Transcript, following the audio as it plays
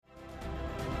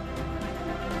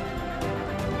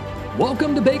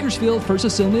Welcome to Bakersfield First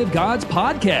Assembly of God's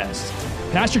podcast.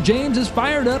 Pastor James is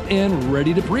fired up and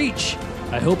ready to preach.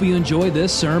 I hope you enjoy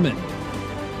this sermon.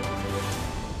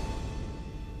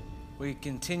 We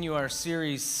continue our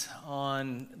series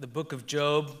on the book of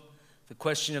Job, the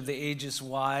question of the ages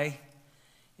why,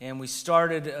 and we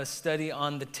started a study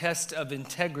on the test of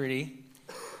integrity.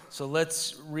 So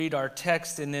let's read our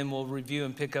text and then we'll review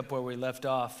and pick up where we left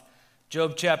off.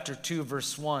 Job chapter 2,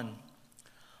 verse 1.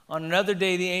 On another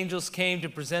day the angels came to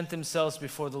present themselves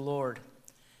before the Lord,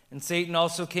 and Satan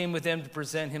also came with them to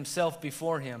present himself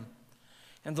before him.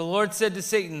 And the Lord said to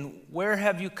Satan, "Where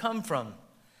have you come from?"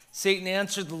 Satan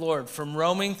answered the Lord, "From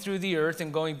roaming through the earth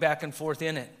and going back and forth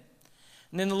in it."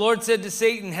 And then the Lord said to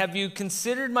Satan, "Have you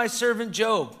considered my servant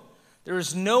Job? There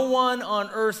is no one on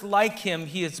earth like him.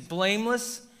 He is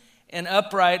blameless and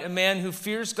upright, a man who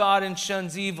fears God and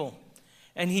shuns evil.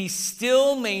 And he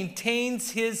still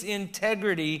maintains his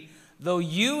integrity, though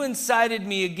you incited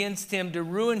me against him to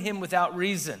ruin him without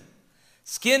reason."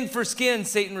 "Skin for skin,"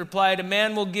 Satan replied. "A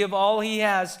man will give all he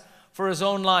has for his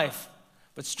own life.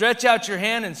 But stretch out your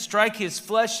hand and strike his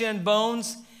flesh and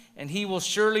bones, and he will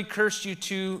surely curse you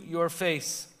to your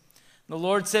face." And the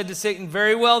Lord said to Satan,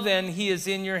 "Very well then, he is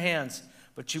in your hands,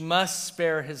 but you must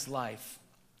spare his life."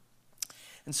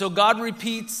 And so God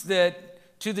repeats that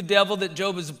to the devil that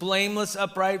Job is blameless,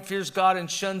 upright, fears God, and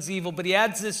shuns evil. But he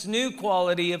adds this new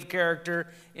quality of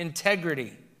character,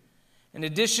 integrity. In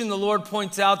addition, the Lord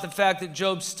points out the fact that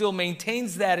Job still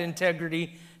maintains that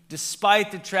integrity despite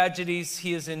the tragedies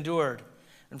he has endured.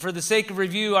 And for the sake of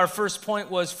review, our first point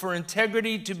was, for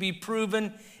integrity to be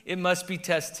proven, it must be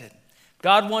tested.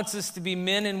 God wants us to be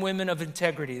men and women of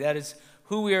integrity. That is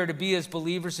who we are to be as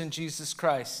believers in Jesus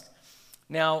Christ.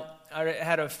 Now, I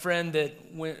had a friend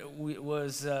that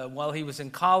was, while he was in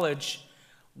college,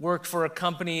 worked for a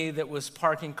company that was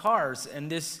parking cars. And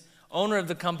this owner of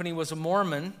the company was a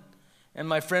Mormon, and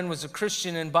my friend was a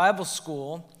Christian in Bible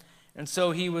school. And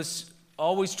so he was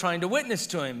always trying to witness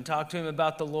to him, talk to him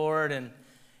about the Lord,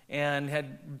 and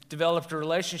had developed a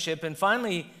relationship. And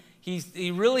finally,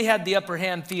 he really had the upper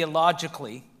hand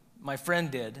theologically, my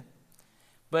friend did.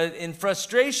 But in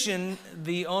frustration,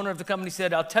 the owner of the company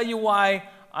said, "I'll tell you why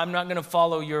I'm not going to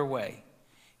follow your way."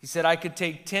 He said, "I could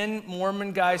take 10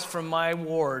 Mormon guys from my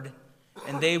ward,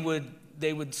 and they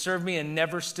would serve me and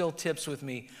never steal tips with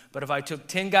me. But if I took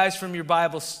 10 guys from your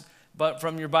Bible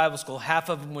school, half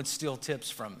of them would steal tips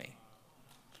from me."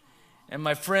 And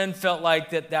my friend felt like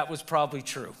that was probably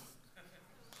true.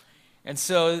 And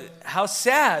so, how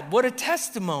sad! What a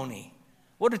testimony!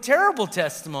 What a terrible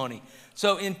testimony!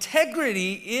 So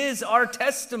integrity is our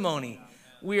testimony.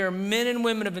 We are men and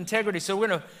women of integrity. So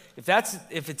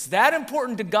if it's that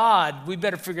important to God, we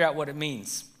better figure out what it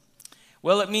means.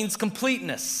 Well, it means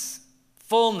completeness,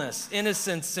 fullness,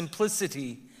 innocence,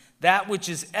 simplicity, that which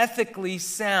is ethically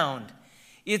sound.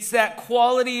 It's that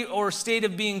quality or state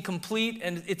of being complete,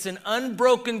 and it's an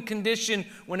unbroken condition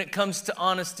when it comes to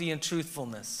honesty and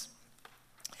truthfulness.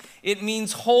 It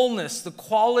means wholeness, the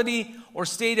quality or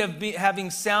state of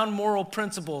having sound moral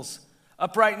principles,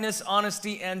 uprightness,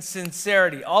 honesty, and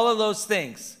sincerity. All of those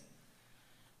things.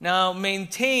 Now,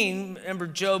 remember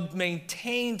Job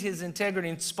maintained his integrity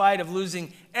in spite of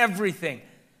losing everything.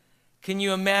 Can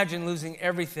you imagine losing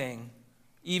everything,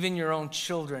 even your own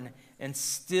children, and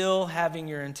still having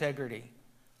your integrity?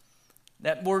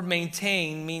 That word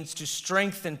maintain means to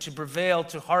strengthen, to prevail,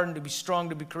 to harden, to be strong,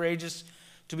 to be courageous,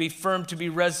 to be firm, to be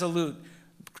resolute.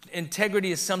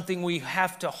 Integrity is something we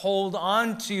have to hold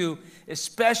on to,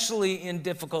 especially in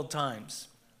difficult times.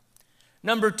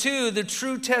 Number two, the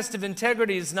true test of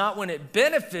integrity is not when it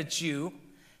benefits you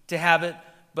to have it,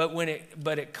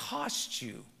 but it costs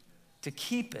you to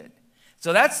keep it.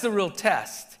 So that's the real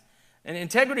test. And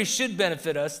integrity should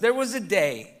benefit us. There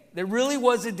really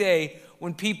was a day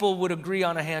when people would agree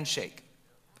on a handshake.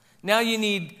 Now you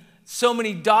need so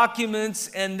many documents,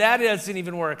 and that doesn't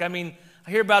even work. I mean, I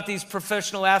hear about these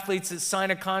professional athletes that sign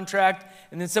a contract,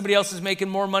 and then somebody else is making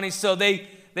more money, so they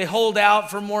hold out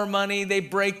for more money. They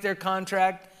break their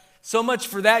contract. So much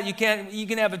for that. You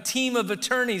can have a team of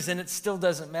attorneys, and it still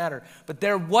doesn't matter. But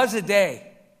there was a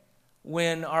day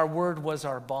when our word was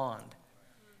our bond.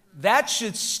 That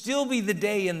should still be the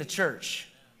day in the church.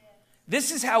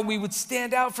 This is how we would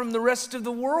stand out from the rest of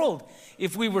the world.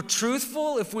 If we were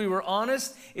truthful, if we were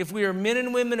honest, if we are men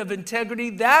and women of integrity,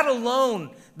 that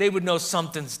alone, they would know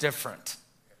something's different.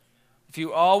 If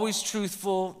you're always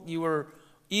truthful,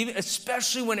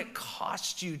 especially when it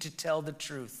costs you to tell the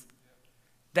truth.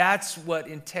 That's what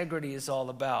integrity is all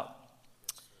about.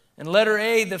 And letter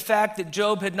A, the fact that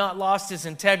Job had not lost his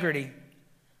integrity,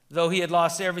 though he had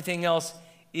lost everything else,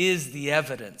 is the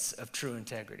evidence of true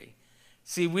integrity.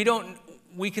 See,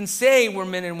 we can say we're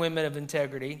men and women of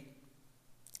integrity,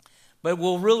 but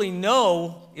we'll really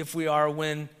know if we are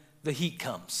when the heat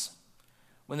comes,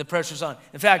 when the pressure's on.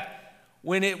 In fact,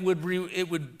 when it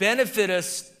would benefit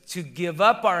us to give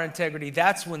up our integrity,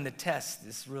 that's when the test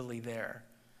is really there.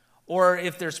 Or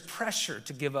if there's pressure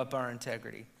to give up our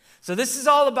integrity. So this is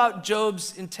all about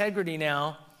Job's integrity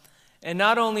now. And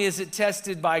not only is it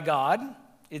tested by God,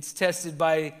 it's tested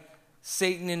by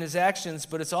Satan in his actions,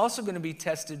 but it's also going to be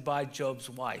tested by Job's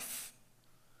wife,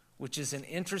 which is an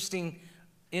interesting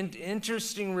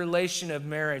relation of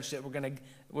marriage that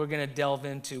we're going to delve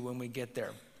into when we get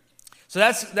there. So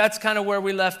that's kind of where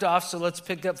we left off. So let's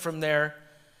pick up from there.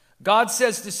 God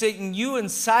says to Satan, "You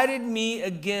incited me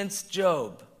against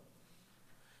Job."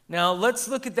 Now let's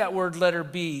look at that word, letter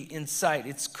B, incite.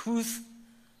 It's cuwth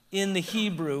in the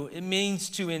Hebrew. It means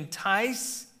to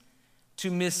entice,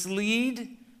 to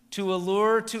mislead, to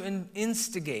allure, to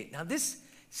instigate. Now this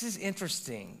is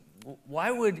interesting.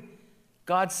 Why would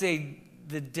God say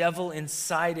the devil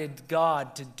incited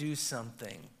God to do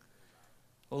something?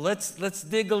 Well, let's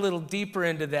dig a little deeper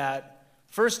into that.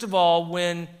 First of all,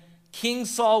 when King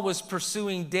Saul was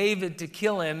pursuing David to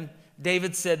kill him,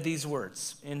 David said these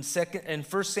words in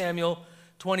 1 Samuel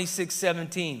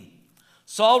 26:17.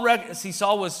 Saul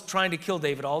was trying to kill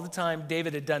David all the time.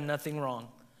 David had done nothing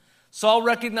wrong. Saul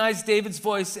recognized David's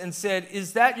voice and said,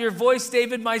 "Is that your voice,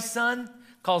 David, my son?"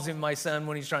 Calls him my son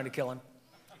when he's trying to kill him.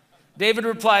 David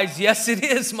replies, "Yes, it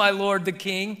is, my lord the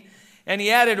king." And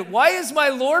he added, "Why is my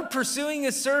lord pursuing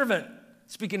his servant?"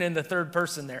 Speaking in the third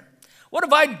person there. "What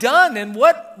have I done, and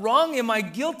what wrong am I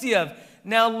guilty of?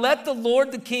 Now let the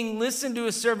Lord the king listen to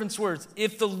his servant's words.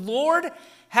 If the Lord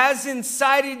has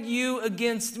incited you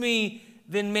against me,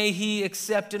 then may he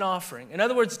accept an offering." In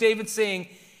other words, David's saying,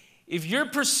 if you're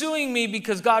pursuing me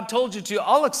because God told you to,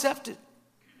 I'll accept it.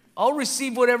 I'll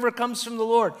receive whatever comes from the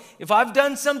Lord. If I've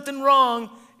done something wrong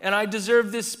and I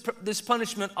deserve this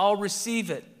punishment, I'll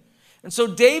receive it. And so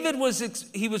David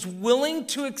was willing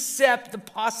to accept the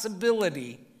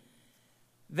possibility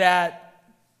that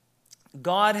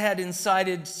God had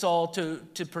incited Saul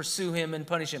to pursue him and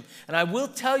punish him. And I will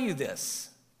tell you this.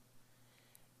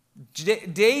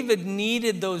 David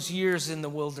needed those years in the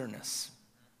wilderness.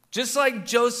 Just like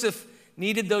Joseph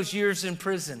needed those years in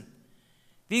prison.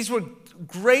 These were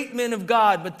great men of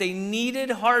God, but they needed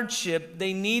hardship.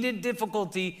 They needed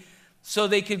difficulty so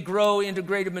they could grow into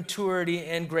greater maturity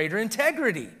and greater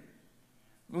integrity.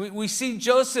 We see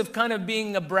Joseph kind of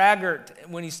being a braggart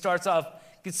when he starts off.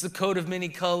 Gets the coat of many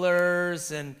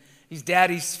colors, and he's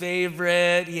daddy's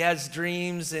favorite. He has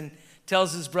dreams and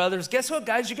tells his brothers, "Guess what,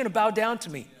 guys? You're going to bow down to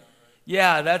me."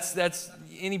 Yeah, that's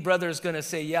any brother is going to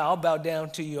say, "Yeah, I'll bow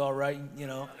down to you, all right," you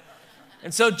know.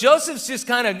 And so Joseph's just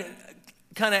kind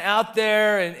of out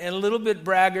there and a little bit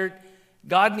braggart.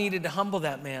 God needed to humble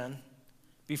that man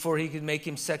before he could make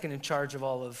him second in charge of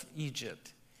all of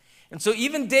Egypt. And so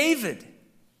even David,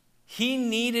 he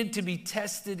needed to be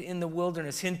tested in the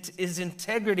wilderness. His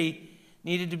integrity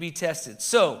needed to be tested.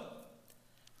 So,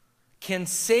 can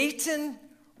Satan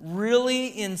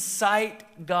really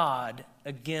incite God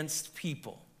against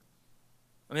people?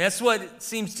 I mean, that's what it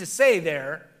seems to say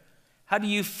there. How do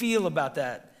you feel about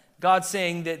that? God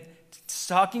saying that,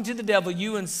 talking to the devil,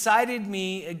 "You incited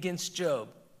me against Job."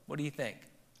 What do you think?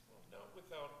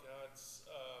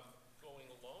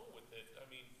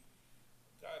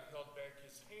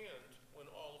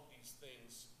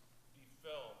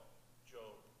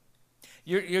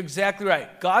 You're exactly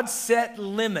right. God set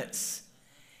limits.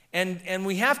 And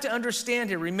we have to understand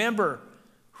here, remember,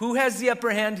 who has the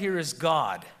upper hand here is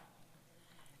God.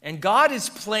 And God is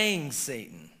playing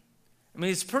Satan. I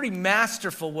mean, it's pretty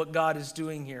masterful what God is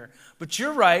doing here. But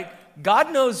you're right.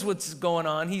 God knows what's going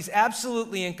on. He's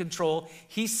absolutely in control.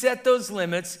 He set those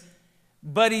limits.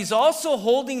 But he's also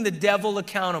holding the devil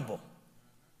accountable.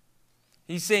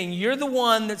 He's saying, you're the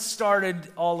one that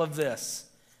started all of this.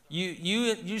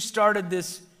 You started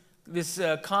this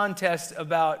contest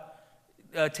about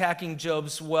attacking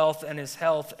Job's wealth and his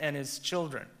health and his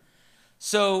children.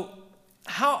 So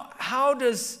how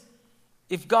does,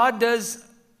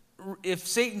 if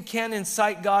Satan can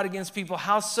incite God against people,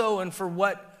 how so and for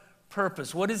what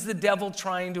purpose? What is the devil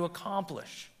trying to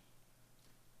accomplish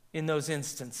in those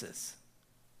instances?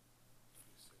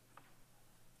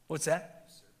 What's that?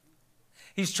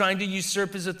 He's trying to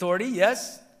usurp his authority,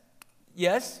 yes?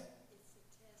 Yes?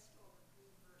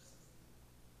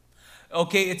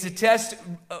 Okay, it's a test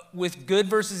with good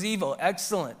versus evil.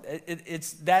 Excellent.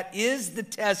 That is the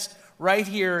test right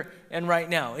here and right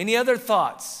now. Any other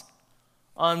thoughts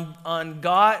on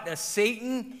God,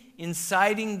 Satan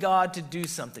inciting God to do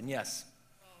something? Yes?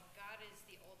 Well, God is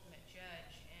the ultimate judge.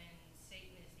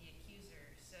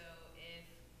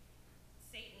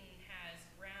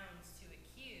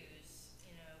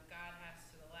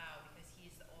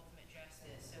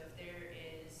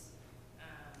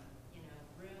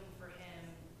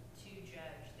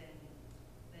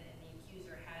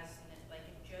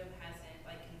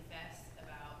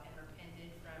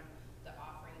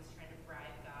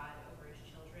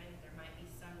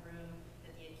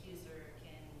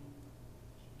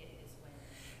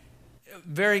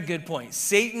 Very good point.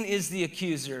 Satan is the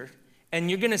accuser. And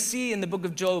you're going to see in the book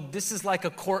of Job, this is like a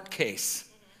court case.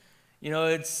 You know,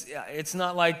 it's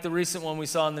not like the recent one we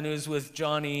saw in the news with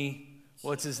Johnny,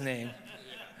 what's his name?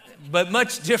 But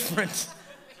much different,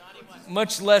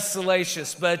 much less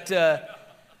salacious. But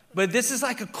this is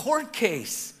like a court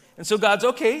case. And so God's,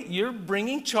 okay, you're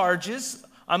bringing charges.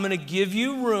 I'm going to give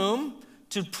you room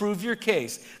to prove your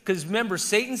case. Because remember,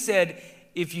 Satan said,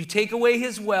 if you take away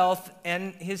his wealth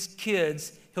and his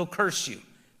kids, he'll curse you.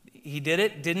 He did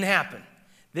it, didn't happen.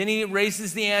 Then he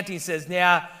raises the ante and says,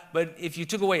 yeah, but if you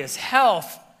took away his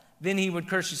health, then he would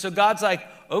curse you. So God's like,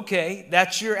 okay,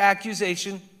 that's your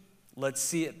accusation. Let's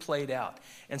see it played out.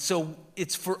 And so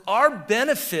it's for our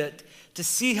benefit to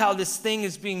see how this thing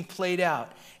is being played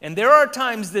out. And there are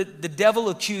times that the devil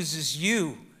accuses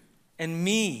you and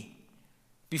me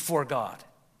before God.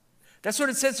 That's what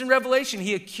it says in Revelation.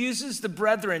 He accuses the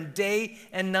brethren day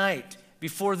and night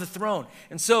before the throne.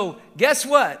 And so guess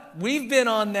what? We've been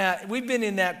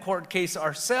in that court case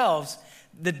ourselves.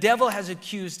 The devil has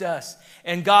accused us.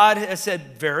 And God has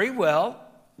said, very well,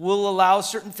 we'll allow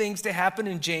certain things to happen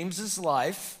in James's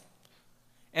life,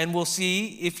 and we'll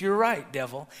see if you're right,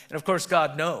 devil. And of course,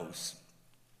 God knows.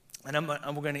 And I'm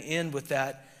going to end with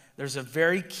that. There's a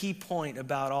very key point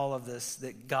about all of this,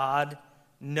 that God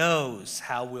knows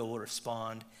how we'll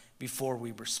respond before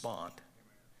we respond.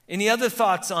 Any other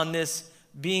thoughts on this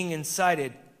being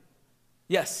incited?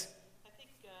 Yes? I think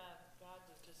God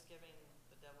was just giving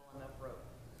the devil enough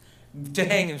rope to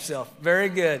hang himself. Very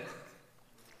good.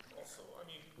 Also, I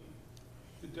mean,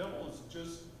 the devil is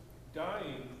just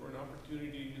dying for an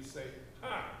opportunity to say,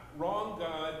 ha, wrong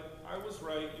God, I was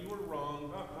right, you were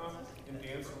wrong, and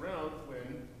dance around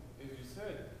when, as you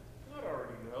said, God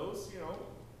already knows, you know.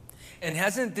 And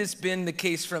hasn't this been the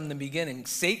case from the beginning?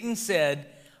 Satan said,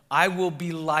 I will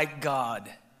be like God.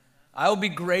 I will be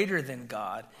greater than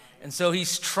God. And so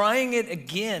he's trying it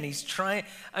again. He's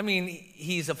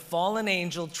a fallen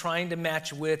angel trying to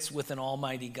match wits with an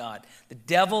almighty God. The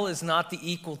devil is not the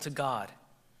equal to God.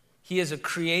 He is a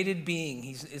created being.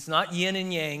 It's not yin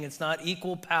and yang. It's not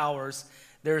equal powers.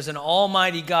 There's an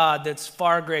almighty God that's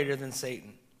far greater than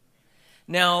Satan.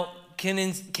 Now,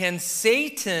 can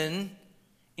Satan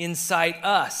incite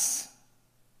us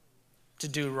to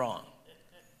do wrong?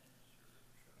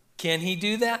 Can he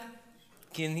do that?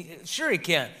 Sure he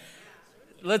can.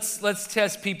 Let's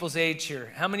test people's age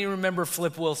here. How many remember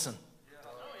Flip Wilson?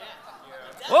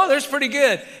 Oh, that's pretty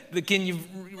good. But can you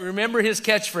remember his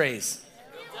catchphrase?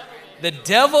 The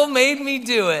devil made me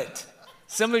do it.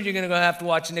 Some of you are going to have to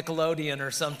watch Nickelodeon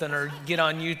or something, or get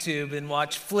on YouTube and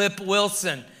watch Flip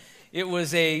Wilson. It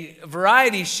was a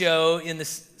variety show in the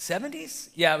 70s?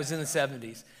 Yeah, it was in the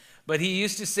 70s. But he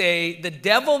used to say, the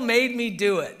devil made me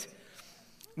do it.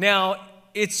 Now,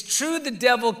 it's true the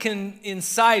devil can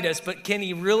incite us, but can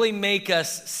he really make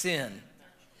us sin?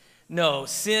 No,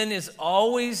 sin is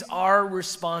always our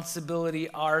responsibility,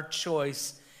 our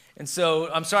choice. And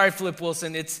so, I'm sorry, Flip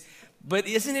Wilson, but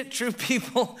isn't it true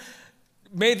people,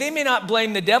 they may not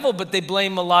blame the devil, but they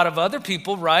blame a lot of other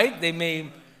people, right? They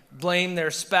may blame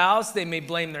their spouse, they may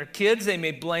blame their kids, they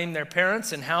may blame their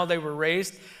parents and how they were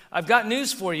raised. I've got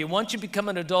news for you. Once you become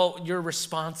an adult, you're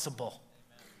responsible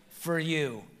for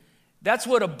you. That's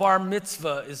what a bar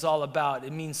mitzvah is all about.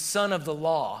 It means son of the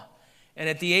law. And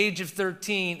at the age of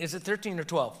 13, is it 13 or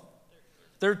 12?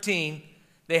 13,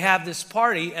 they have this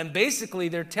party, and basically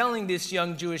they're telling this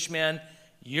young Jewish man,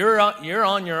 you're on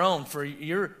your own.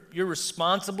 You're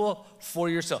responsible for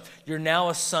yourself. You're now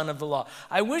a son of the law.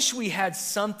 I wish we had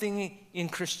something in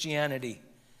Christianity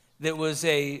that was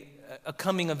a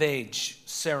coming of age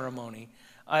ceremony.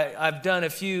 I've done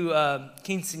a few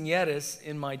quinceañeras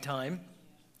in my time,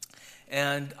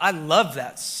 and I love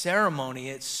that ceremony.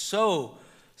 It's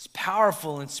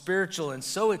powerful and spiritual and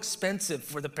so expensive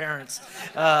for the parents.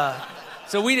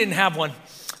 So we didn't have one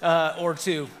or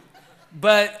two.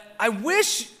 But I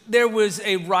wish there was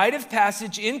a rite of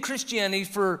passage in Christianity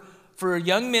for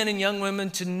young men and young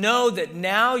women to know that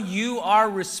now you are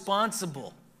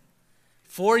responsible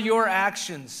for your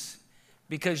actions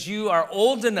because you are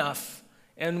old enough,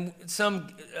 and some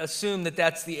assume that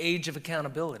that's the age of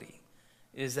accountability,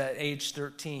 is that age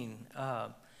 13.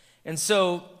 And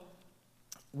so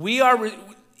we are,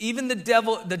 even the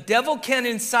devil can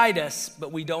incite us,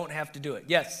 but we don't have to do it.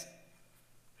 Yes?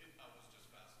 I was just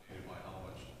fascinated by how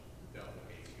much the devil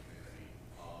hates humanity.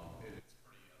 And it's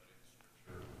pretty evident in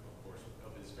Scripture, of course,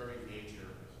 of his very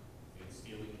nature in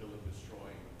stealing, killing,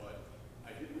 destroying. But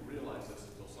I didn't realize this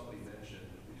until somebody mentioned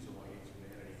the reason why he hates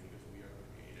humanity is because we are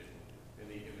created in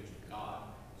the image of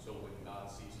God. So when God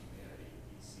sees humanity,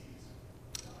 he sees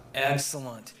God.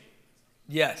 Excellent.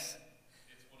 Yes.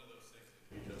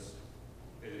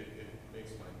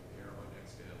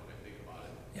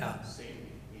 Yeah. Satan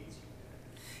hates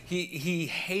humanity. He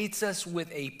hates us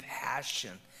with a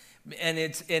passion. And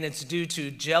it's due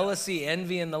to jealousy,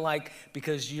 envy, and the like,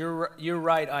 because you're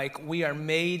right, Ike. We are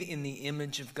made in the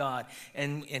image of God.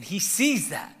 And he sees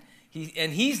that.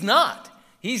 He's not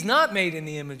made in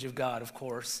the image of God, of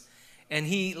course. And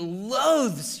he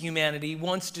loathes humanity,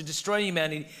 wants to destroy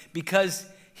humanity, because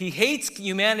he hates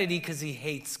humanity because he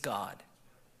hates God.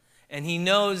 And he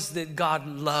knows that God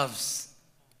loves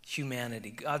humanity.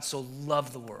 God so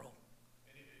loved the world.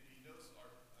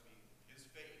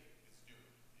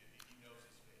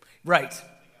 Right.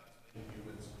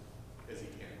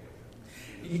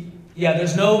 Yeah,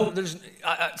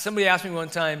 somebody asked me one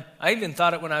time, I even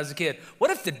thought it when I was a kid, what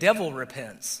if the devil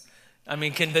repents? I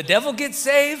mean, can the devil get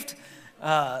saved?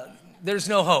 There's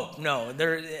no hope. No,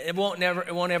 it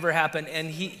won't ever happen. And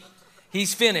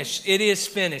he's finished. It is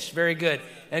finished. Very good.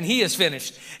 And he is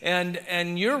finished.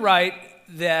 And you're right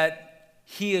that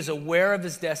he is aware of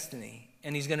his destiny,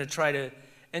 and he's going to try to.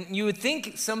 And you would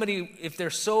think somebody, if they're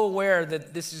so aware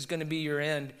that this is going to be your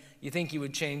end, you think you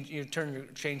would change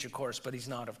your course, but he's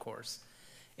not, of course.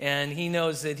 And he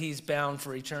knows that he's bound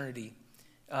for eternity,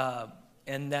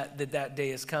 and that day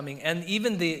is coming. And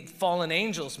even the fallen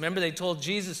angels, remember they told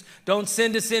Jesus, don't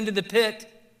send us into the pit.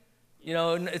 You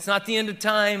know, it's not the end of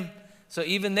time. So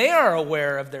even they are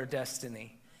aware of their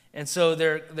destiny. And so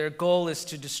their goal is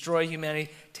to destroy humanity,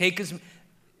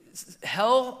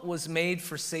 Hell was made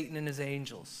for Satan and his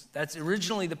angels. That's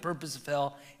originally the purpose of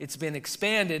hell. It's been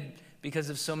expanded because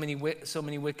of so many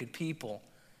wicked people.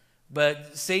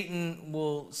 But Satan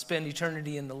will spend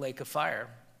eternity in the lake of fire.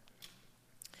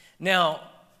 Now,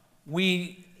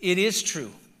 it is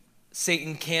true.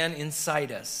 Satan can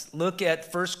incite us. Look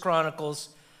at 1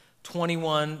 Chronicles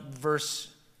 21, verse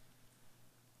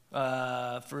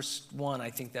 1, I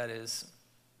think that is.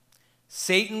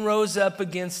 Satan rose up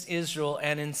against Israel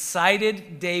and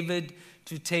incited David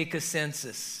to take a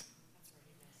census.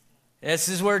 This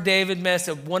is where David messed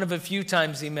up. One of a few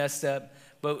times he messed up.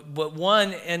 But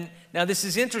one, and now this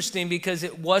is interesting because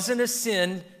it wasn't a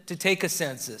sin to take a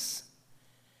census.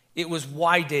 It was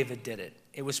why David did it.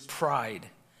 It was pride.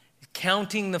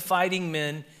 Counting the fighting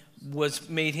men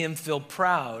made him feel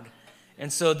proud.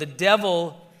 And so the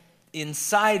devil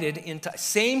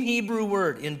same Hebrew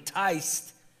word, enticed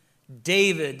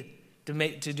David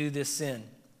to do this sin.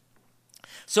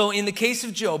 So in the case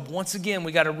of Job, once again,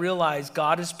 we got to realize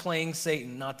God is playing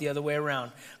Satan, not the other way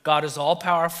around. God is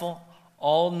all-powerful,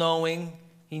 all-knowing.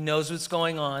 He knows what's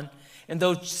going on. And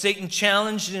though Satan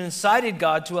challenged and incited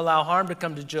God to allow harm to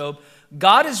come to Job,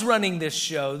 God is running this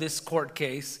show, this court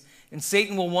case, and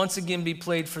Satan will once again be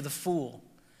played for the fool.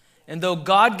 And though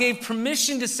God gave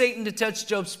permission to Satan to touch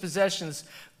Job's possessions,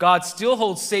 God still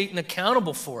holds Satan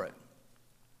accountable for it.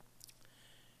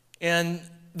 And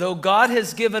though God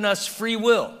has given us free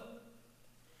will,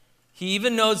 he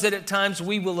even knows that at times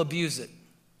we will abuse it.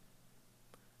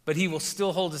 But he will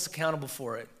still hold us accountable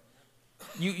for it.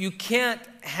 You can't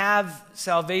have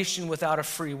salvation without a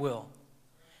free will.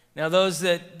 Now those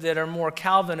that are more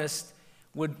Calvinist,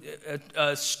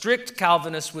 a strict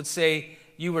Calvinist would say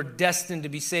you were destined to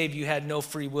be saved, you had no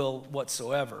free will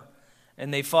whatsoever.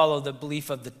 And they follow the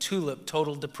belief of the tulip,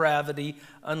 total depravity,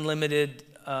 unlimited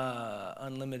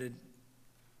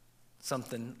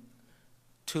something,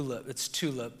 tulip, it's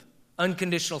tulip.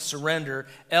 Unconditional surrender.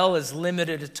 L is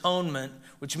limited atonement,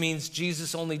 which means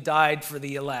Jesus only died for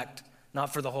the elect,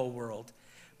 not for the whole world.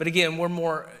 But again, we're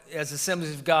more, as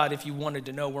Assemblies of God, if you wanted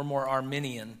to know, we're more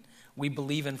Arminian. We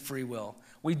believe in free will.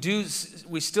 We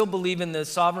still believe in the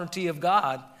sovereignty of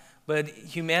God, but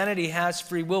humanity has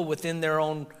free will within their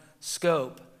own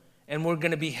scope, and we're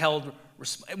going to be held.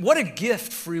 What a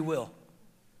gift, free will.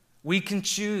 We can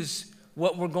choose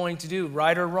what we're going to do,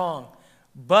 right or wrong.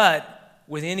 But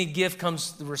with any gift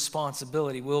comes the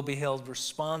responsibility. We'll be held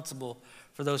responsible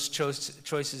for those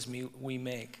choices we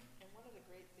make. And one of the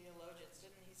great theologians,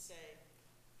 didn't he say,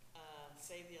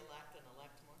 save the elect and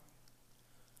elect more?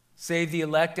 Save the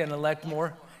elect and elect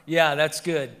more? Yeah, that's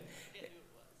good.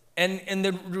 And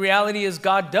the reality is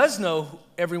God does know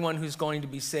everyone who's going to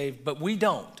be saved, but we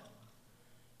don't.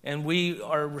 And we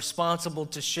are responsible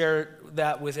to share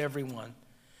that with everyone.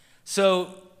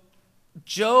 So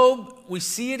Job, we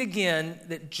see it again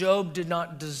that Job did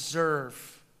not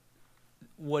deserve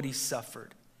what he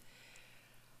suffered.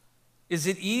 Is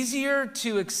it easier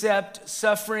to accept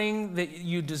suffering that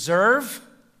you deserve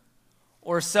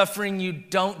or suffering you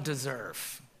don't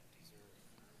deserve?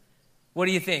 What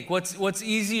do you think? What's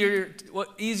easier? What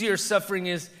easier suffering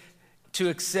is to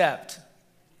accept?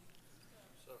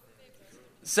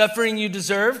 Suffering you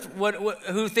deserved?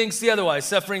 Who thinks the otherwise?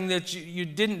 Suffering that you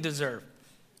didn't deserve?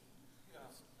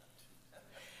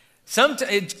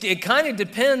 It kind of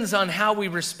depends on how we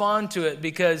respond to it,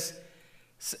 because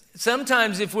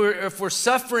sometimes if we're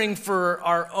suffering for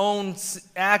our own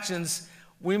actions,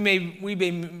 we may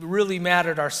be really mad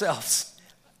at ourselves.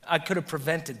 I could have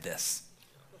prevented this.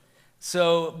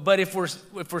 So, but if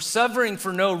we're suffering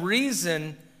for no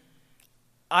reason,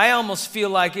 I almost feel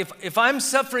like if I'm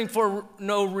suffering for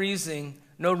no reason,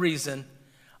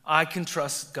 I can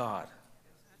trust God.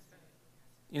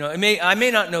 I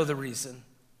may not know the reason,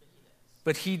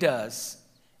 but He does.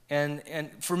 And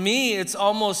for me, it's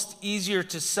almost easier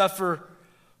to suffer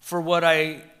for what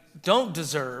I don't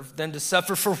deserve than to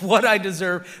suffer for what I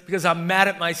deserve, because I'm mad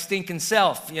at my stinking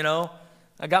self,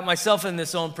 I got myself in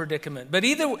this own predicament. But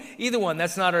either one,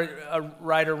 that's not a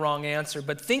right or wrong answer.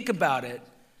 But think about it.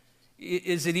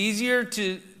 Is it easier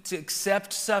to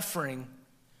accept suffering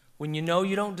when you know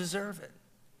you don't deserve it?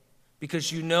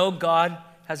 Because you know God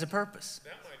has a purpose.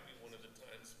 That might be one of the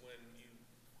times when you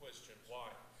question why.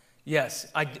 Yes.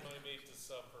 Am I made to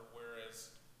suffer? Whereas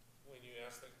when you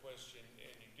ask that question and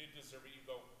you did deserve it, you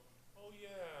go, oh yeah,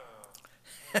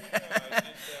 I did that.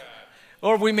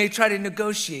 Or we may try to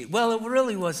negotiate. Well, it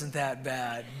really wasn't that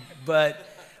bad. But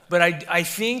I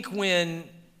think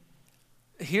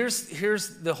here's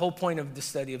the whole point of the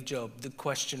study of Job, the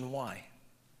question why.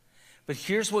 But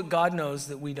here's what God knows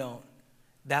that we don't.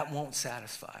 That won't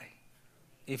satisfy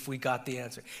if we got the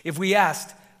answer. If we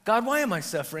asked, God, why am I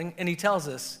suffering? And He tells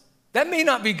us, that may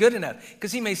not be good enough.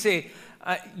 Because He may say,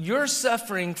 you're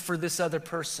suffering for this other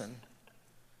person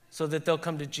so that they'll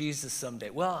come to Jesus someday.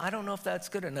 Well, I don't know if that's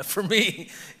good enough for me,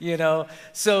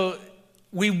 So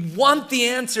we want the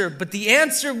answer, but the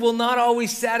answer will not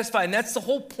always satisfy. And that's the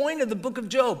whole point of the book of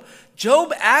Job.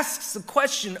 Job asks the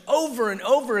question over and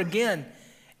over again.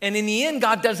 And in the end,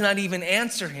 God does not even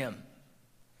answer him.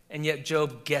 And yet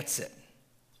Job gets it.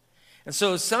 And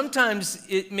so sometimes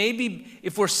it may be,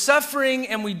 if we're suffering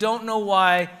and we don't know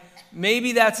why,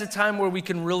 maybe that's a time where we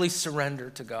can really surrender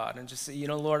to God and just say,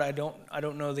 Lord, I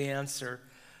don't know the answer,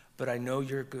 but I know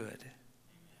you're good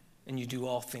and you do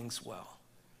all things well.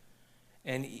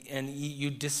 And you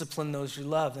discipline those you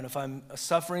love. And if I'm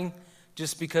suffering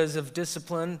just because of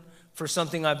discipline for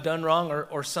something I've done wrong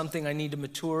or something I need to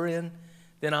mature in,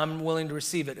 then I'm willing to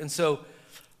receive it. And so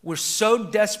we're so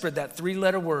desperate, that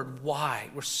 3-letter word, why.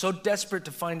 We're so desperate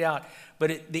to find out,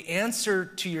 but the answer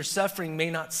to your suffering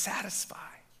may not satisfy.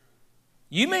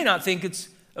 You may not think it's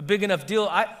a big enough deal.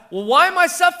 Well, why am I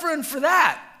suffering for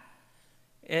that?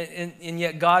 And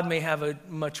yet God may have a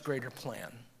much greater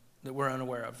plan that we're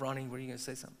unaware of. Ronnie, were you going to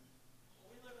say something?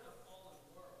 We live in a fallen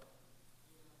world.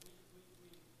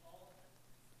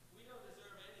 We don't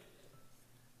deserve anything.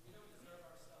 We don't deserve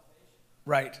our salvation.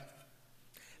 Right.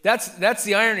 That's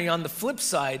the irony. On the flip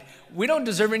side, we don't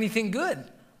deserve anything good. Such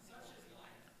is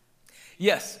life.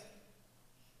 Yes. It's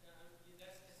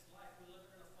life. We live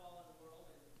in a fallen world,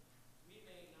 and we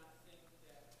may not think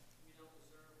that we don't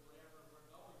deserve whatever we're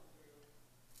going through,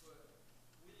 but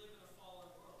we live in a fallen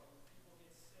world. People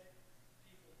get sick,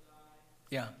 people die.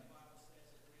 Yeah. The Bible says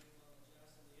it rains on the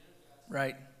just and the unjust.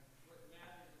 Right. What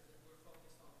matters is that we're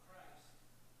focused on Christ,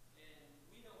 and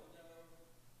we don't know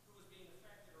who is being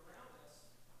affected around us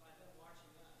by them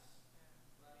watching us,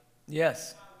 right?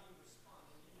 Yes. How we respond.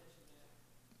 And you mentioned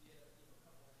that a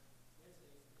couple of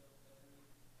Wednesdays ago, but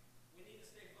we need to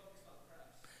stay focused on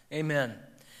Christ. Amen.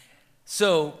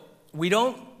 So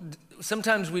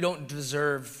sometimes we don't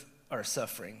deserve our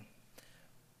suffering.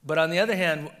 But on the other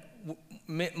hand,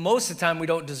 most of the time we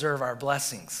don't deserve our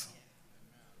blessings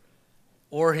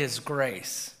or His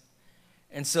grace.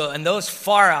 And those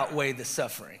far outweigh the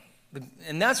suffering.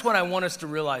 And that's what I want us to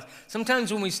realize.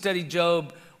 Sometimes when we study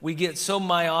Job, we get so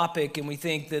myopic and we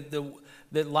think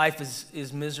that life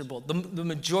is miserable. The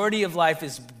majority of life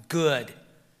is good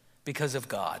because of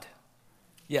God.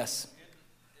 Yes.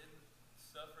 In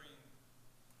suffering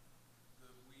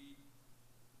that we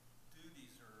do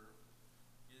deserve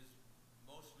is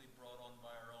mostly brought on by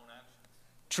our own actions.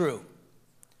 True.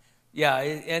 Yeah,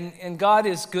 and God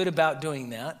is good about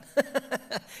doing that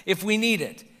if we need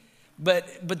it.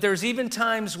 But there's even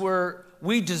times where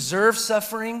we deserve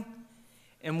suffering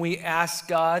and we ask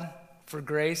God for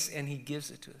grace and He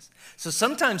gives it to us. So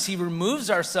sometimes He removes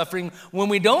our suffering when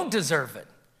we don't deserve it.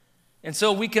 And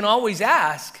so we can always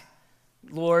ask,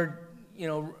 Lord,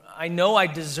 I know I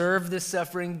deserve this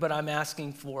suffering, but I'm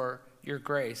asking for your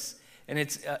grace. And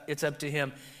it's up to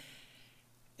Him.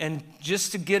 And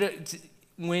just to get it,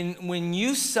 when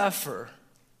you suffer,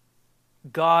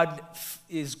 God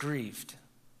is grieved.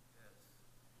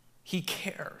 He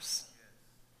cares.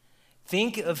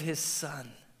 Think of His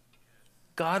Son.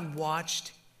 God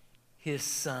watched His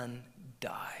Son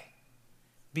die.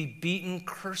 be beaten,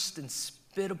 cursed, and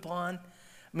spit upon.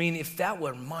 I mean, if that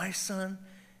were my son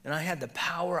and I had the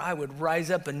power, I would rise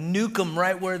up and nuke them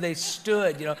right where they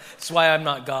stood. That's why I'm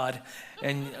not God,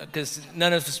 and because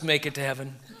none of us make it to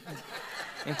heaven,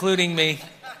 including me.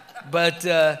 But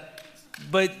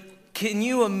can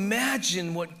you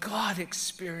imagine what God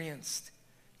experienced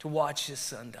to watch his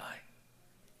son die?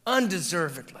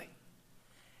 Undeservedly.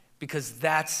 Because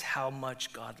that's how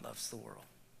much God loves the world.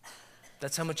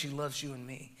 That's how much he loves you and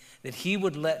me. That he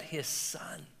would let his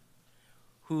son,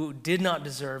 who did not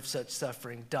deserve such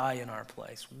suffering, die in our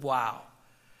place. Wow.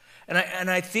 And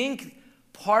I think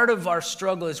part of our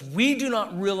struggle is we do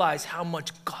not realize how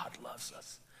much God loves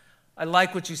us. I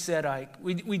like what you said, Ike.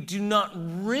 We do not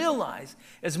realize,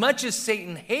 as much as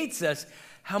Satan hates us,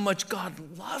 how much God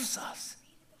loves us.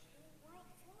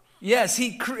 Yes,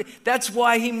 that's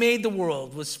why he made the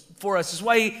world, was for us. That's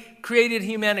why he created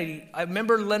humanity. I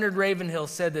remember Leonard Ravenhill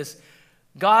said this: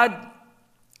 God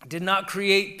did not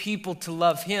create people to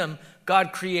love him.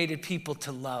 God created people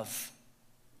to love.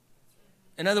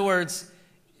 In other words,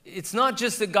 it's not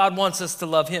just that God wants us to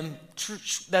love him.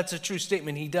 That's a true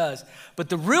statement. He does. But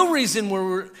the real reason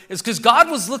is because God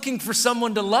was looking for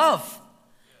someone to love.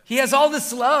 He has all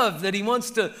this love that he wants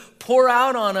to pour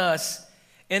out on us.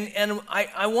 And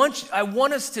I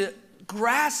want us to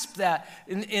grasp that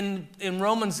in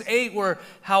Romans 8, where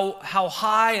how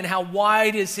high and how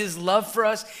wide is his love for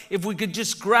us. If we could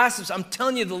just grasp this, I'm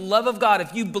telling you, the love of God,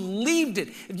 if you believed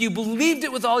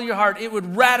it with all your heart, it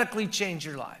would radically change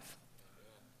your life.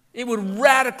 It would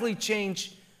radically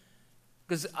change,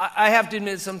 because I have to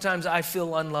admit, sometimes I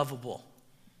feel unlovable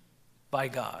by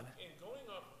God. And going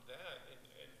off of that, and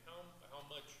how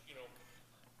much,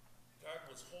 God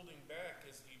was holding back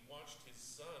as he watched his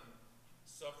son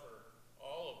suffer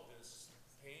all of this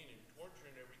pain and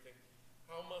torture and everything,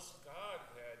 how much God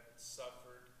had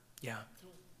suffered. Yeah.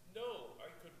 To know I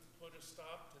could put a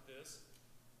stop to this,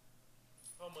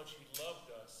 how much he loved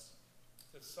us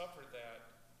to suffer that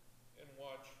and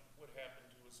watch what happened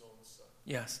to his own son.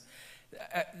 Yes.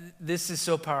 This is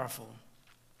so powerful.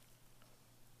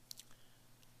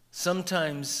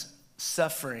 Sometimes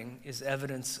suffering is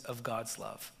evidence of God's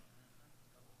love.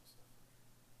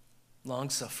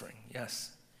 Long suffering,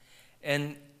 yes.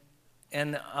 And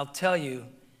I'll tell you,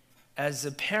 as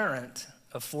a parent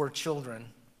of 4 children,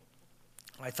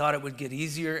 I thought it would get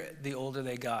easier the older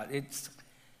they got.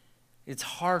 It's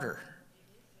harder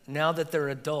now that they're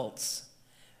adults,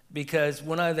 because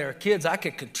when they were kids, I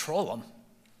could control them.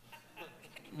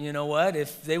 You know what?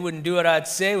 If they wouldn't do what I'd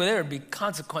say, well, there would be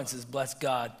consequences, bless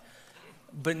God.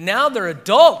 But now they're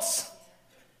adults,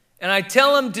 and I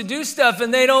tell them to do stuff,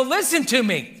 and they don't listen to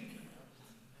me.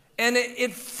 And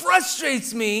it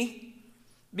frustrates me,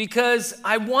 because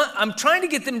I'm trying to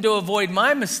get them to avoid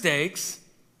my mistakes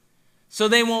so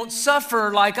they won't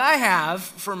suffer like I have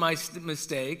for my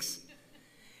mistakes.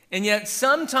 And yet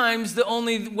sometimes the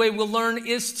only way we'll learn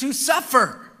is to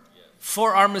suffer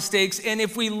for our mistakes. And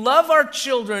if we love our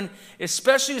children,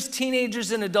 especially as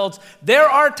teenagers and adults, there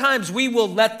are times we will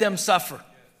let them suffer. We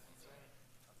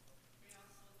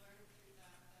also learn through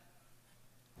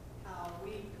that how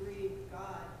we grieve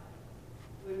God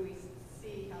when we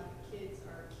see how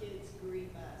our kids grieve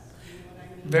us. You know what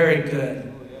I mean? Very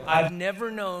good. I've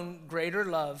never known greater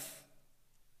love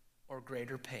or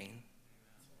greater pain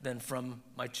than from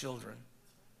my children.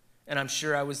 And I'm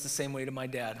sure I was the same way to my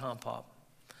dad, huh, Pop?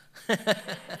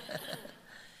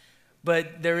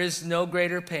 But there is no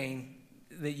greater pain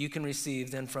that you can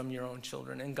receive than from your own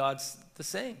children. And God's the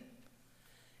same.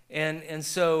 And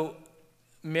so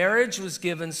marriage was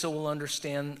given so we'll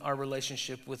understand our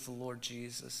relationship with the Lord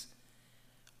Jesus.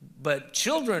 But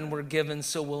children were given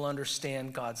so we'll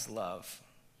understand God's love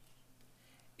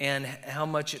and how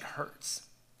much it hurts.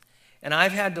 And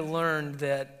I've had to learn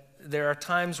that there are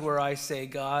times where I say,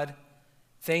 God,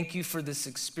 thank you for this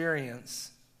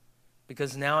experience,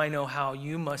 because now I know how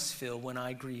you must feel when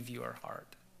I grieve your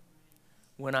heart,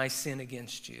 when I sin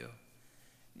against you.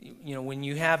 You know, when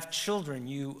you have children,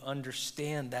 you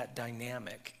understand that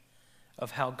dynamic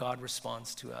of how God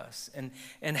responds to us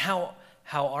and how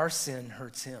our sin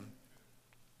hurts him.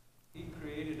 He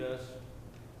created us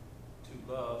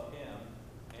to love him,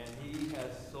 and he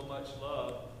has so much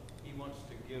love, he wants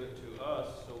to give it to us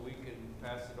so we can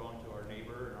pass it on to our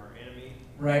neighbor and our enemy,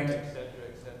 right, etc.,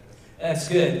 etc. That's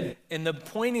good. And the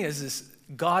point is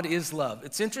God is love.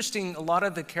 It's interesting, a lot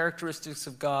of the characteristics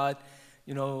of God,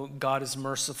 you know, God is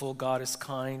merciful, God is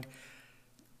kind.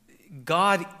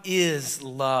 God is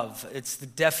love. It's the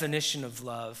definition of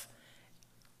love.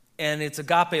 And it's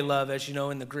agape love, as you know,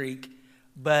 in the Greek.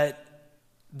 But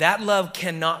that love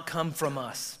cannot come from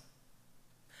us.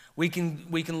 We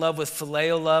can love with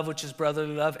phileo love, which is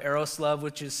brotherly love, eros love,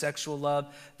 which is sexual love.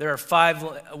 There are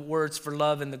 5 words for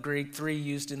love in the Greek, 3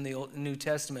 used in the New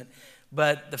Testament.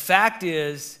 But the fact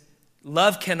is,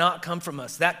 love cannot come from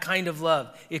us. That kind of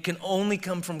love, it can only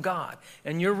come from God.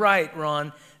 And you're right,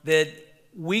 Ron, that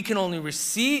we can only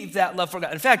receive that love from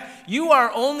God. In fact, you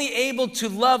are only able to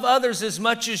love others as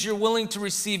much as you're willing to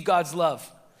receive God's love.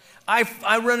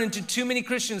 I run into too many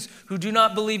Christians who do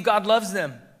not believe God loves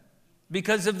them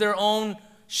because of their own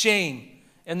shame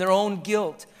and their own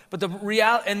guilt. But the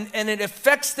reality, and it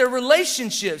affects their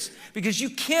relationships, because you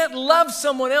can't love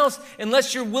someone else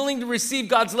unless you're willing to receive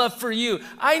God's love for you.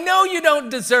 I know you don't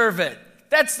deserve it.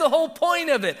 That's the whole point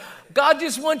of it. God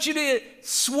just wants you to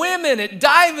swim in it,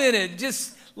 dive in it,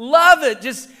 just love it.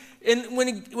 And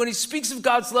when he speaks of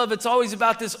God's love, it's always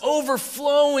about this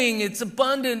overflowing. It's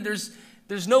abundant.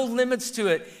 There's no limits to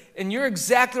it. And you're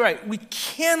exactly right. We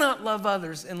cannot love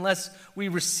others unless we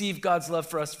receive God's love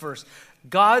for us first.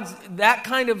 That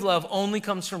kind of love only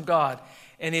comes from God.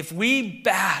 And if we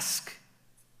bask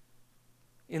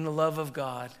in the love of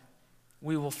God,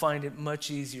 we will find it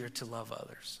much easier to love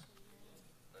others.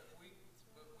 But we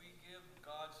give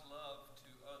God's love to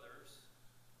others,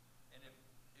 and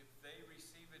if they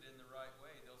receive it in the right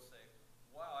way, they'll say,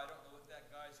 wow, I don't know what that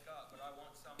guy's got, but I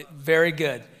want some of it. Very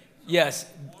good. Yes.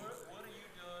 What have you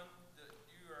done that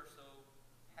you are so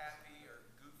happy or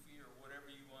goofy or whatever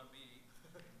you want to be?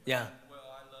 Yeah. Well,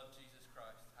 I love Jesus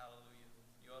Christ. Hallelujah.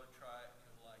 You ought to try it.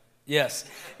 You'll like it. Yes.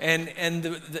 And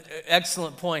the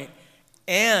excellent point.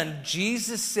 And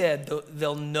Jesus said,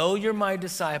 they'll know you're my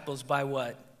disciples by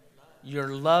what?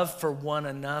 Your love for one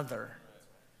another.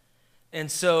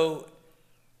 And so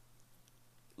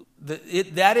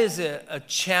that is a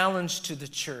challenge to the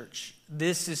church.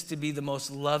 This is to be the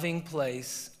most loving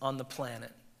place on the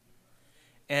planet.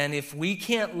 And if we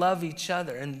can't love each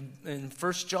other, and in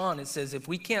 1 John it says, if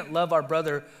we can't love our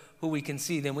brother who we can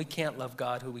see, then we can't love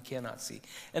God who we cannot see.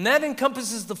 And that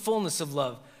encompasses the fullness of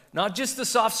love. Not just the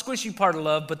soft, squishy part of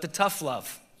love, but the tough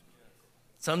love.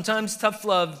 Sometimes tough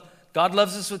love, God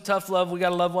loves us with tough love. We got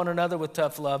to love one another with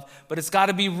tough love. But it's got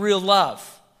to be real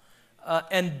love.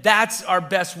 And that's our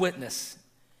best witness.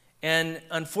 And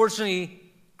unfortunately,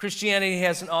 Christianity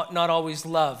has not always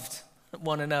loved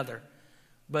one another.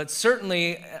 But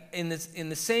certainly, in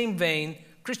the same vein,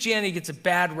 Christianity gets a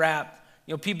bad rap.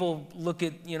 People look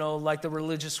at, like the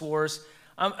religious wars.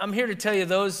 I'm here to tell you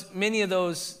many of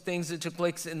those things that took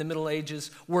place in the Middle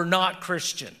Ages were not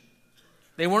Christian.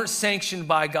 They weren't sanctioned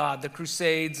by God, the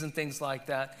Crusades and things like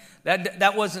that.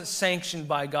 That wasn't sanctioned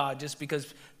by God just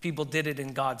because people did it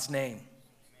in God's name.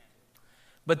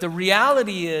 But the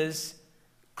reality is,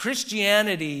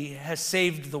 Christianity has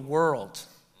saved the world.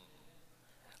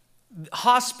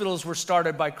 Hospitals were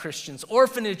started by Christians.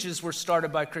 Orphanages were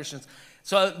started by Christians.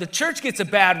 So the church gets a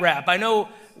bad rap. I know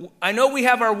we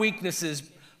have our weaknesses,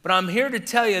 but I'm here to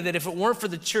tell you that if it weren't for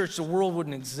the church, the world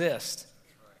wouldn't exist.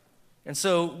 And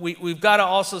so we've got to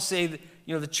also say that,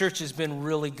 the church has been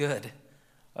really good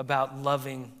about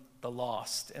loving the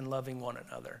lost and loving one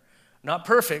another. Not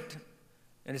perfect,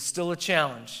 and it's still a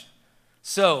challenge.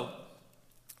 So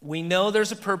we know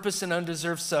there's a purpose in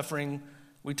undeserved suffering.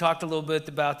 We talked a little bit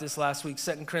about this last week,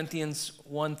 2 Corinthians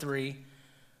 1:3.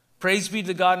 Praise be to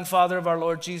the God and Father of our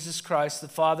Lord Jesus Christ, the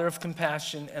Father of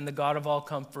compassion and the God of all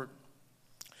comfort,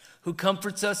 who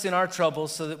comforts us in our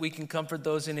troubles so that we can comfort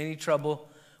those in any trouble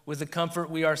with the comfort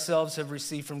we ourselves have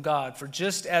received from God. For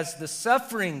just as the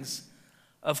sufferings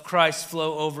of Christ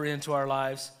flow over into our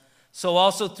lives, so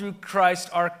also through Christ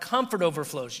our comfort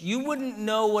overflows. You wouldn't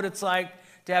know what it's like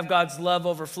to have God's love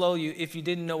overflow you if you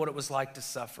didn't know what it was like to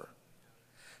suffer.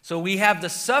 So we have the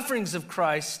sufferings of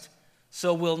Christ,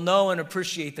 so we'll know and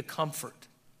appreciate the comfort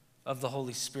of the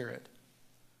Holy Spirit.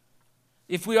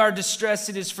 If we are distressed,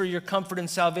 it is for your comfort and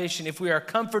salvation. If we are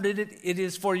comforted, it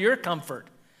is for your comfort,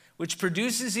 which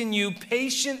produces in you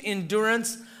patient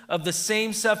endurance of the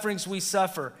same sufferings we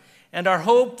suffer. And our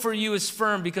hope for you is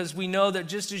firm, because we know that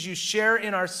just as you share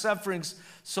in our sufferings,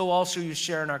 so also you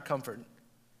share in our comfort.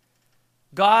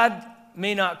 God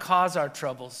may not cause our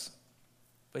troubles,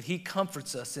 but he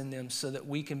comforts us in them so that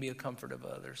we can be a comfort of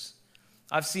others.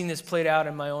 I've seen this played out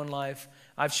in my own life.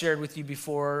 I've shared with you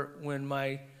before when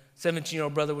my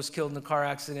 17-year-old brother was killed in a car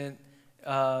accident.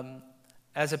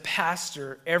 As a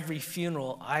pastor, every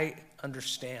funeral I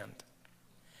understand,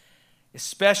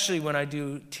 especially when I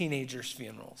do teenagers'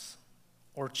 funerals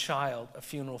or a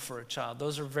funeral for a child.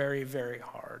 Those are very, very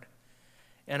hard.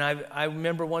 And I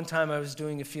remember one time I was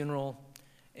doing a funeral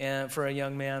for a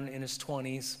young man in his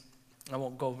 20s. I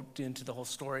won't go into the whole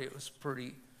story. It was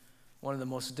one of the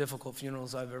most difficult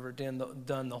funerals I've ever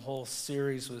done. The whole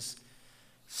series was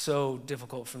So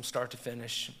difficult from start to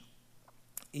finish.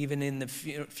 Even in the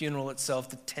funeral itself,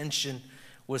 the tension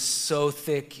was so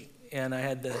thick, and I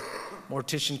had the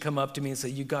mortician come up to me and say,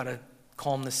 "You got to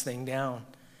calm this thing down."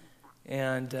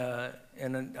 And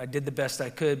I did the best I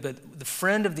could, but the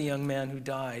friend of the young man who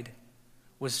died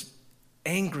was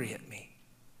angry at me.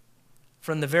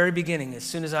 From the very beginning, as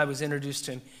soon as I was introduced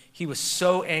to him, he was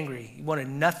so angry. He wanted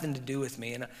nothing to do with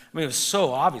me. And I mean, it was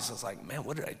so obvious. I was like, man,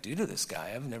 what did I do to this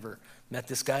guy? I've never met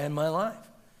this guy in my life.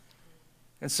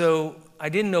 And so I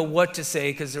didn't know what to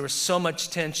say because there was so much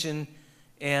tension,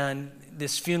 and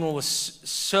this funeral was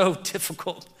so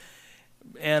difficult.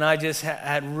 And I just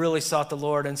had really sought the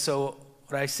Lord. And so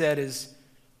what I said is,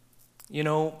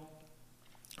 no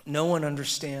one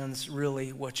understands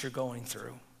really what you're going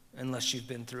through unless you've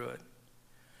been through it.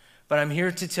 But I'm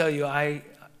here to tell you,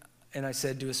 and I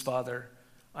said to his father,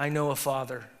 I know a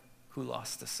father who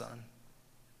lost a son.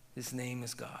 His name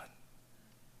is God.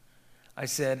 I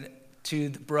said to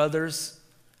the brothers,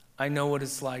 I know what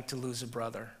it's like to lose a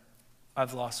brother.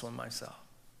 I've lost one myself.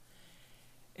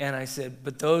 And I said,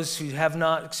 but those who have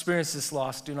not experienced this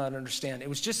loss do not understand. It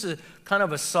was just a kind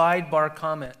of a sidebar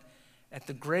comment. At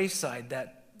the graveside,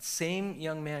 that same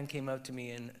young man came up to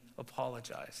me and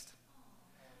apologized.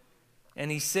 And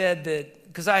he said that,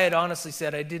 because I had honestly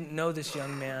said I didn't know this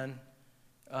young man,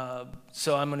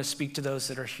 so I'm going to speak to those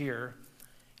that are here.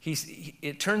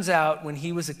 It turns out when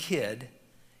he was a kid,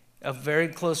 a very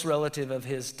close relative of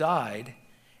his died,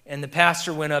 and the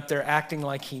pastor went up there acting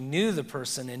like he knew the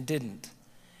person and didn't.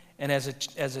 And as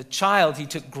a child, he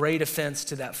took great offense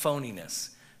to that phoniness,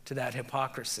 to that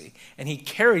hypocrisy. And he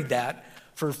carried that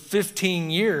for 15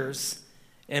 years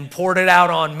and poured it out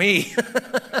on me.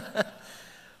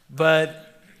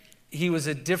 But he was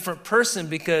a different person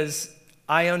because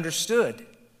I understood.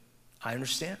 I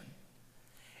understand.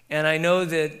 And I know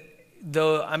that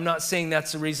though I'm not saying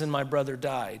that's the reason my brother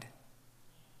died,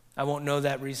 I won't know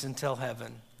that reason till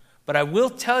heaven. But I will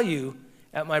tell you,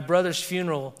 at my brother's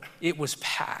funeral, it was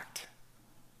packed.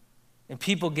 And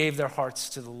people gave their hearts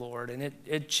to the Lord, and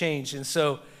it changed. And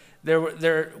so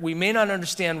we may not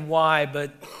understand why,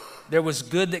 but there was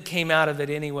good that came out of it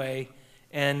anyway.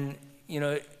 And,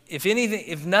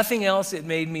 if nothing else, it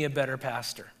made me a better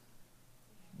pastor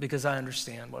because I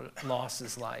understand what loss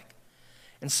is like.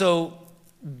 And so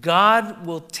God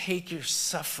will take your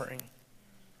suffering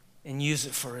and use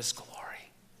it for his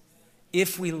glory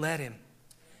if we let him.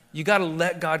 You got to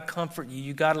let God comfort you.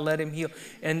 You got to let him heal.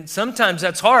 And sometimes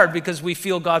that's hard because we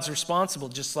feel God's responsible,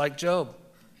 just like Job.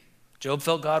 Job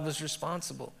felt God was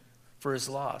responsible for his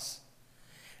loss.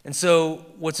 And so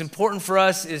what's important for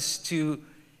us is to,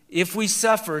 if we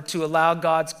suffer, to allow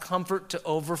God's comfort to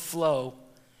overflow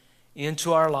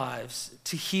into our lives,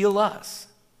 to heal us,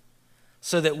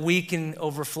 so that we can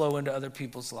overflow into other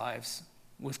people's lives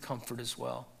with comfort as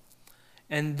well.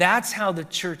 And that's how the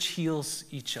church heals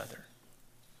each other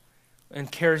and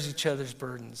carries each other's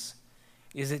burdens,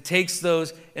 is it takes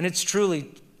those, and it's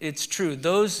true,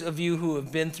 those of you who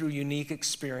have been through unique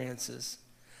experiences.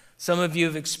 Some of you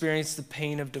have experienced the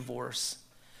pain of divorce.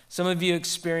 Some of you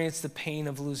experienced the pain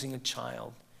of losing a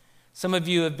child. Some of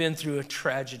you have been through a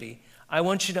tragedy. I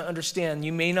want you to understand,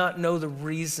 you may not know the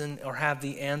reason or have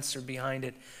the answer behind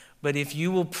it, but if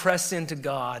you will press into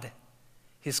God,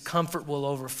 his comfort will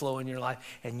overflow in your life,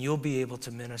 and you'll be able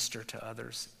to minister to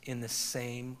others in the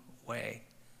same way.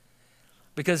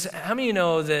 Because how many of you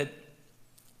know that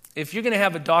if you're going to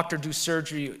have a doctor do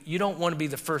surgery, you don't want to be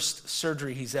the first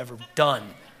surgery he's ever done.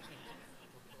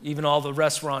 Even all the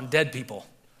rest were on dead people,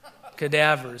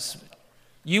 cadavers.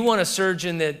 You want a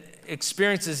surgeon that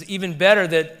experiences even better,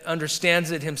 that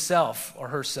understands it himself or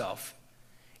herself.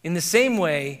 In the same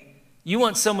way, you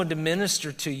want someone to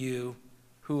minister to you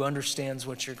who understands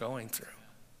what you're going through.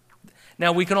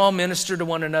 Now, we can all minister to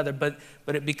one another, but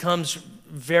it becomes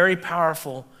very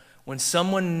powerful when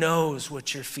someone knows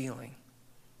what you're feeling.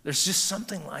 There's just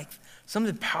something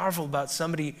powerful about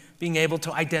somebody being able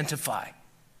to identify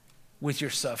with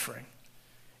your suffering.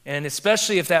 And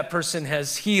especially if that person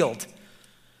has healed.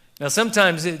 Now,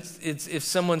 sometimes it's if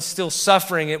someone's still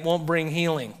suffering, it won't bring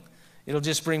healing. It'll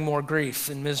just bring more grief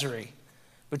and misery.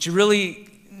 But you really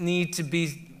need to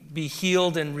be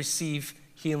healed and receive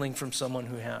healing from someone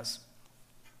who has.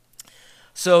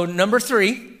 So, number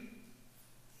 3,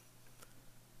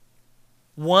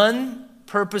 one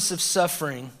purpose of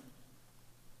suffering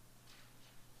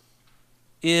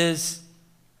is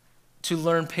to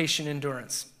learn patient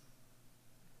endurance.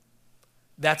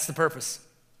 That's the purpose.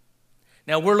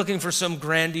 Now, we're looking for some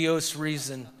grandiose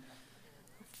reason.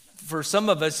 For some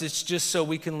of us, it's just so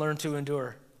we can learn to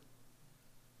endure.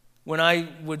 When I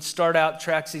would start out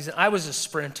track season, I was a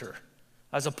sprinter.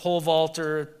 I was a pole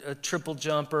vaulter, a triple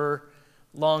jumper,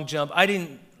 long jump. I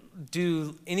didn't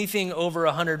do anything over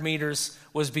 100 meters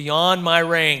was beyond my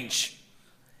range.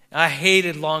 I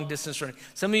hated long distance running.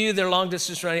 Some of you that are long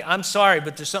distance running, I'm sorry,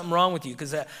 but there's something wrong with you.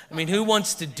 Because, who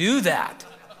wants to do that?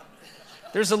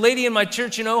 There's a lady in my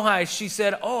church in Ojai. She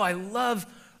said, I love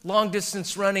long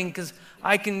distance running because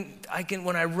I can,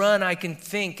 when I run, I can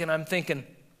think. And I'm thinking,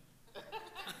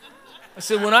 I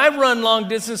said, when I run long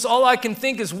distance, all I can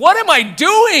think is, what am I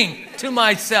doing to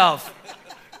myself?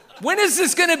 When is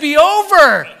this going to be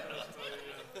over?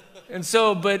 And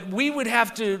so, but we would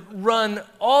have to run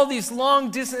all these long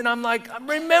distances. And I'm like,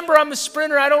 remember, I'm a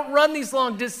sprinter. I don't run these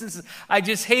long distances. I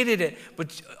just hated it.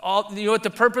 But you know what the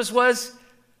purpose was?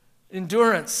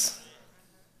 Endurance.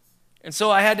 And so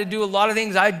I had to do a lot of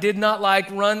things I did not like.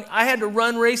 I had to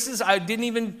run races I didn't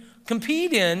even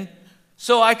compete in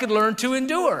so I could learn to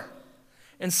endure.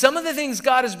 And some of the things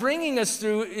God is bringing us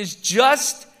through is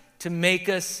just to make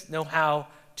us know how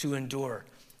to endure.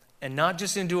 And not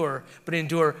just endure, but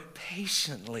endure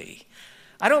patiently.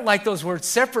 I don't like those words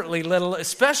separately,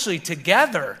 especially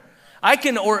together. I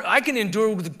can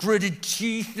endure with gritted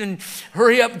teeth and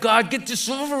hurry up, God, get this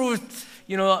over with,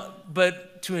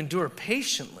 but to endure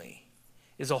patiently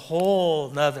is a whole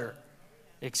nother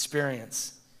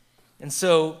experience. And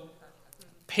so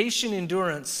patient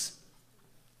endurance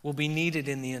will be needed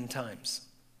in the end times.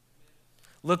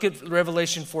 Look at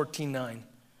Revelation 14:9.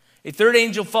 A third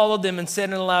angel followed them and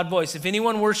said in a loud voice, if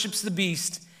anyone worships the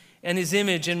beast and his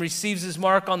image and receives his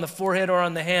mark on the forehead or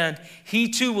on the hand, he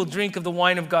too will drink of the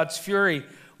wine of God's fury,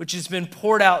 which has been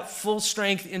poured out full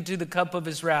strength into the cup of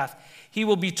his wrath. He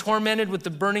will be tormented with the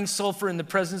burning sulfur in the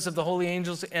presence of the holy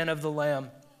angels and of the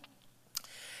Lamb.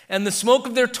 And the smoke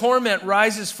of their torment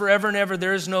rises forever and ever.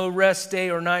 There is no rest day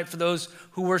or night for those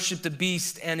who worship the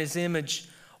beast and his image,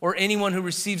 or anyone who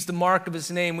receives the mark of his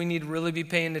name. We need to really be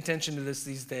paying attention to this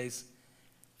these days.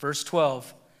 Verse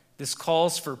 12, this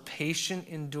calls for patient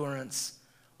endurance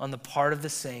on the part of the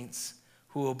saints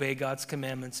who obey God's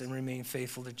commandments and remain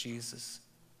faithful to Jesus.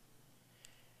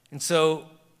 And so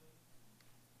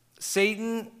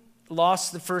Satan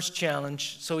lost the first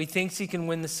challenge, so he thinks he can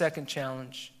win the second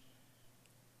challenge.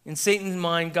 In Satan's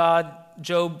mind,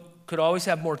 Job could always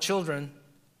have more children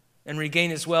and regain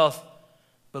his wealth,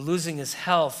 but losing his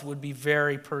health would be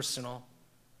very personal.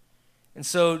 And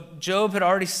so Job had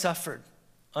already suffered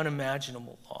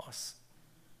unimaginable loss,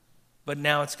 but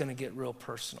now it's going to get real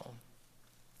personal.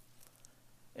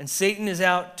 And Satan is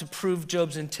out to prove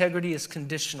Job's integrity is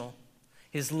conditional.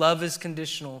 His love is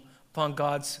conditional upon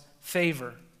God's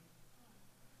favor.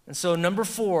 And so number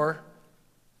 4,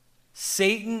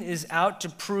 Satan is out to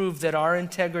prove that our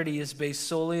integrity is based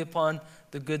solely upon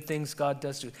the good things God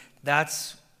does to us.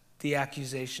 That's the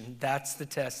accusation. That's the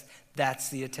test. That's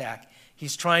the attack.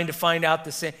 He's trying to find out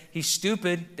the same. He's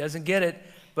stupid, doesn't get it,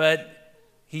 but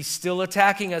he's still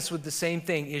attacking us with the same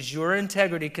thing. Is your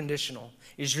integrity conditional?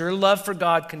 Is your love for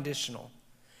God conditional?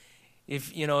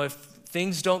 If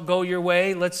things don't go your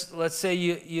way, let's say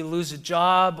you lose a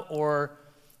job, or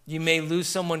you may lose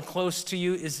someone close to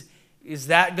you. Is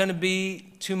that going to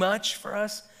be too much for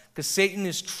us? Because Satan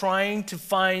is trying to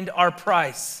find our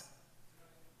price.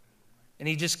 And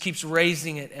he just keeps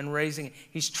raising it and raising it.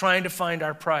 He's trying to find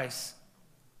our price.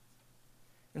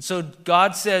 And so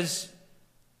God says,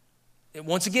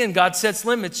 once again, God sets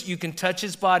limits. You can touch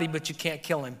his body, but you can't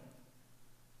kill him.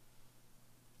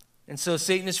 And so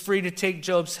Satan is free to take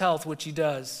Job's health, which he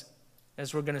does,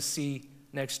 as we're going to see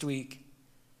next week.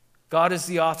 God is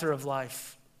the author of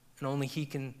life, and only he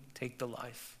can take the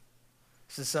life.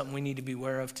 This is something we need to be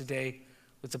aware of today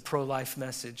with the pro-life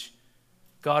message.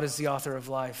 God is the author of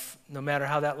life, no matter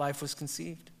how that life was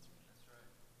conceived.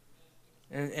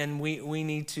 And we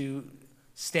need to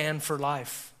stand for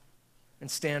life and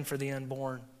stand for the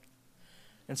unborn.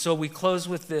 And so we close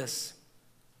with this.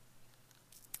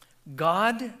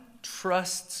 God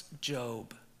trusts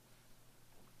Job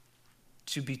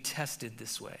to be tested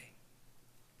this way.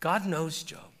 God knows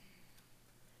Job.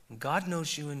 And God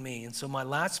knows you and me. And so my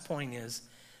last point is,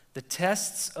 the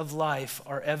tests of life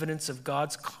are evidence of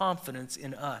God's confidence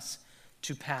in us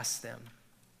to pass them.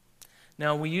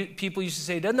 Now, people used to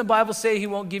say, doesn't the Bible say he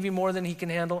won't give you more than he can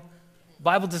handle? The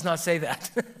Bible does not say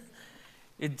that.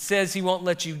 It says he won't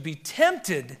let you be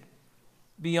tempted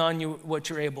beyond what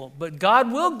you're able. But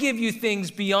God will give you things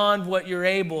beyond what you're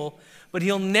able, but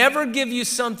he'll never give you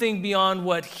something beyond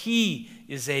what he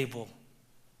is able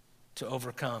to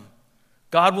overcome.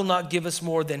 God will not give us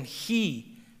more than he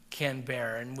can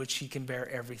bear, in which he can bear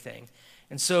everything.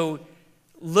 And so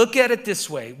look at it this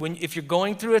way. If you're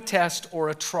going through a test or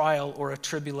a trial or a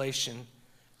tribulation,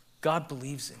 God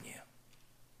believes in you.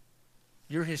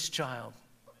 You're his child.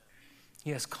 He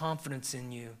has confidence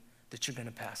in you that you're going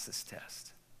to pass this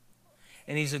test.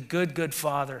 And he's a good, good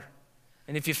father.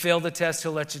 And if you fail the test,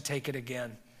 he'll let you take it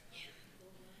again.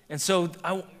 And so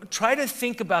I try to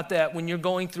think about that when you're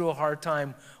going through a hard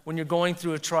time, when you're going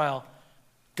through a trial.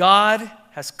 God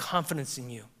has confidence in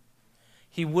you.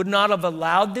 He would not have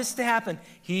allowed this to happen.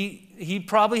 He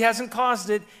probably hasn't caused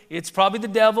it. It's probably the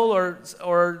devil or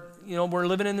we're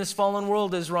living in this fallen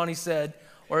world, as Ronnie said,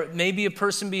 or it may be a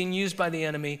person being used by the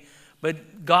enemy.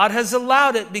 But God has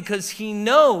allowed it because he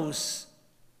knows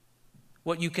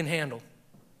what you can handle.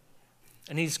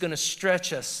 And he's going to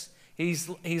stretch us.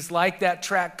 He's like that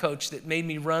track coach that made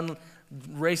me run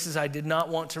races I did not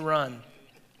want to run.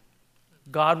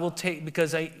 God will take,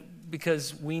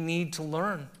 because we need to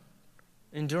learn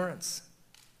endurance,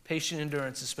 patient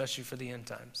endurance, especially for the end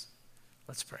times.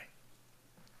 Let's pray.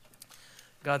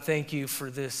 God, thank you for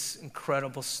this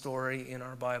incredible story in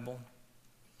our Bible.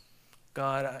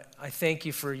 God, I thank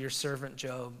you for your servant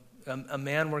Job, a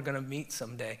man we're going to meet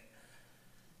someday.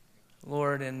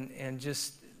 Lord, and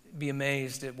just be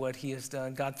amazed at what he has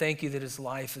done. God, thank you that his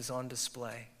life is on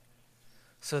display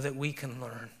so that we can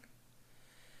learn.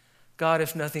 God,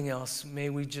 if nothing else, may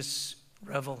we just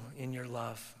revel in your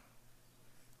love.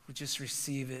 We just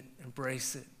receive it,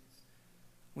 embrace it.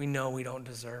 We know we don't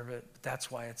deserve it, but that's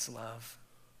why it's love.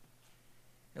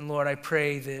 And Lord, I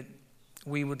pray that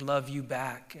we would love you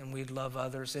back and we'd love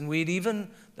others. And we'd even,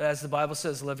 as the Bible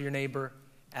says, love your neighbor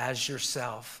as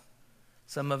yourself.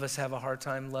 Some of us have a hard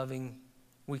time loving.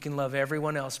 We can love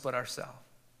everyone else but ourselves.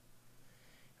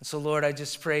 And so, Lord, I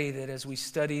just pray that as we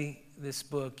study this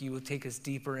book, you will take us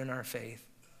deeper in our faith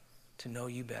to know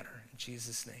you better. In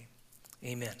Jesus' name,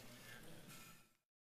 amen.